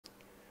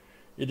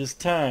It is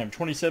time.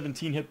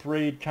 2017 Hit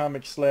Parade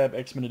Comic Slab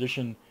X-Men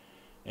Edition.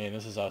 And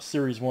this is our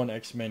Series 1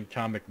 X-Men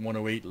Comic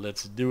 108.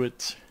 Let's do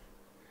it.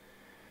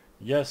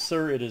 Yes,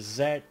 sir. It is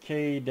Zach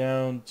K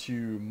down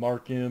to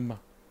Mark M.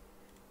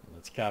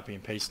 Let's copy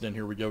and paste it in.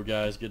 Here we go,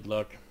 guys. Good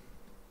luck.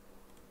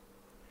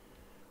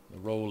 The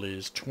roll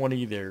is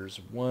 20. There's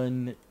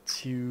 1,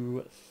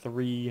 2,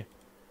 3.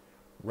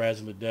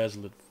 Razzle it,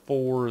 dazzle it,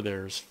 4.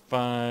 There's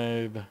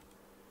 5,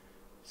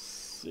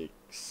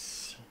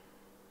 6,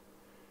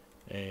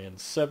 and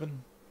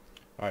 7.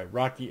 Alright,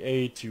 Rocky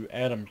A to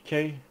Adam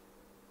K.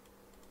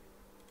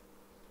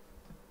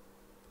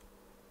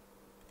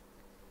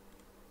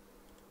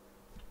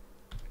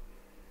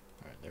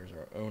 Alright, there's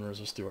our owners.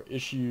 Let's do our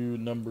issue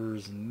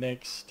numbers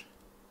next.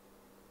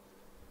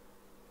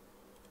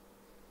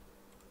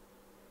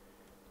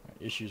 Right,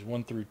 issues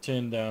 1 through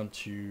 10 down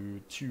to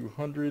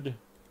 200.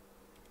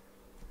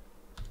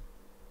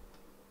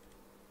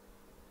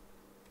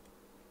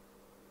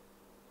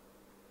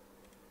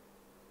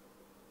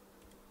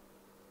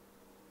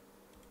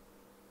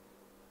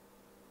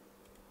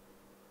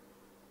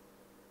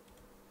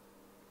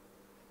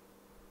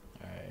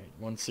 Alright,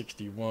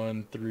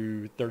 161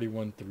 through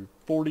 31 through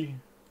 40.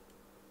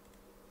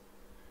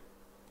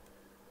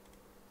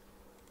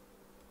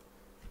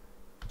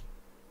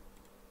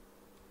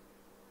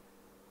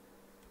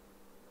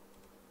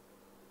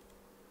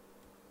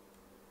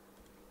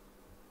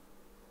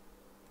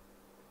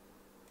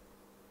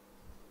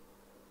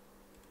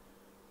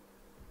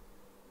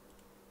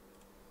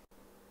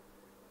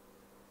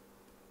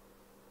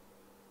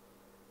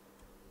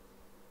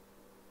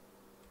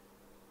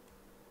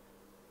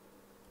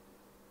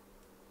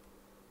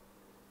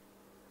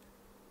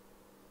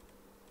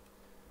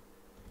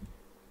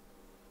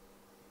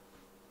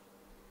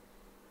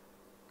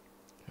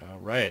 All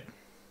right.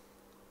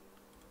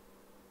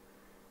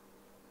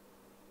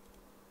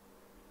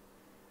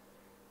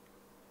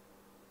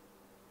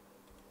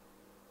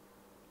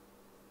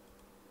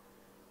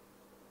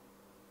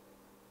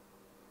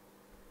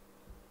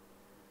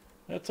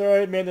 That's all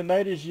right, man. The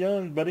night is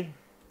young, buddy.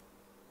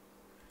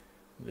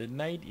 The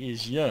night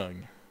is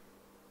young.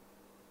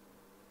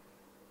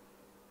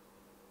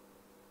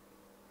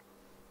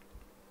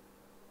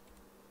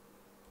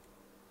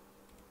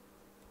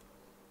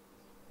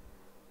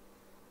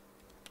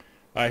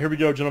 All right, here we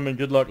go, gentlemen.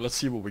 Good luck. Let's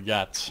see what we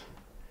got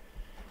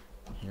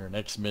here in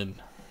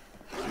X-Men.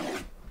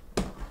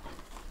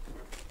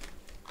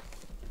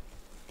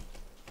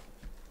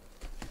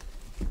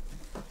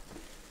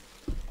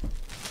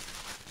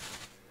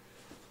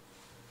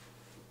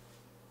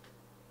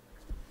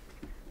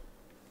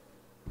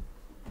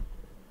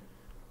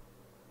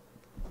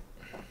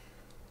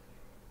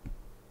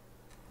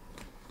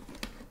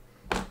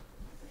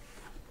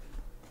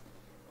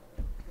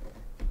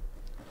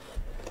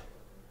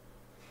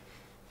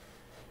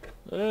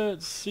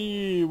 Let's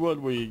see what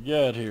we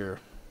got here.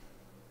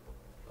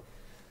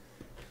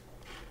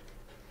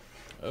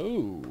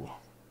 Oh,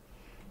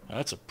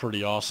 that's a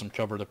pretty awesome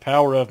cover. The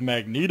Power of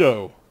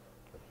Magneto.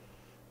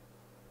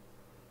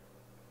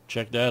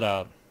 Check that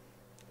out.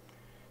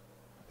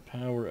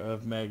 Power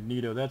of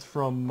Magneto. That's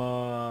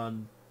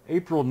from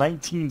April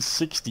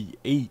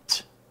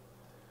 1968.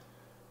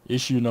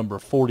 Issue number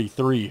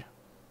 43.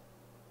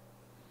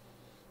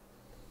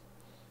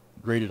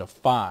 Graded a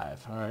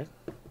 5. All right.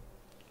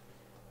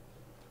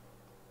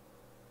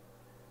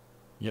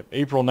 Yep,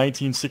 April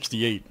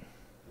 1968.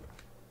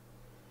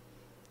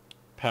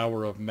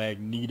 Power of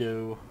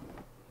Magneto.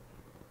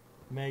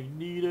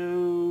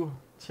 Magneto,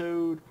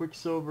 Toad,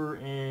 Quicksilver,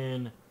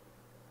 and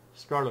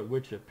Scarlet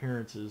Witch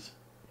appearances.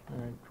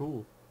 Alright,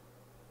 cool.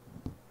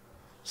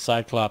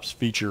 Cyclops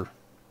feature.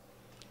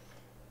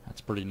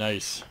 That's pretty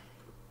nice.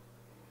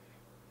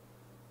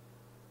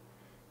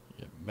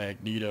 Yep,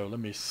 Magneto. Let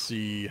me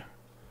see.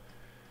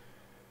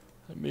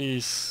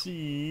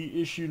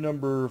 Issue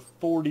number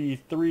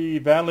 43,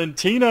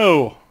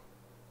 Valentino.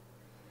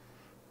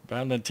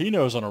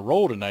 Valentino's on a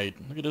roll tonight.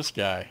 Look at this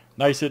guy.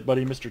 Nice hit,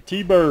 buddy, Mr.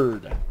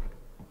 T-Bird.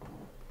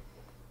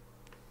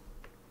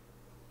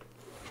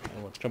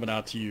 That one's coming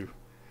out to you.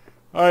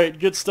 All right,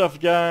 good stuff,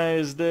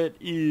 guys. That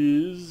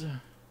is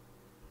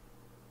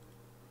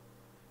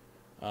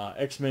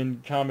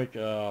X-Men Comic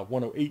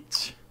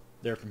 108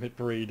 there from Hit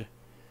Parade.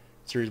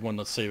 Series 1,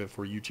 let's save it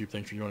for YouTube.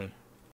 Thanks for joining.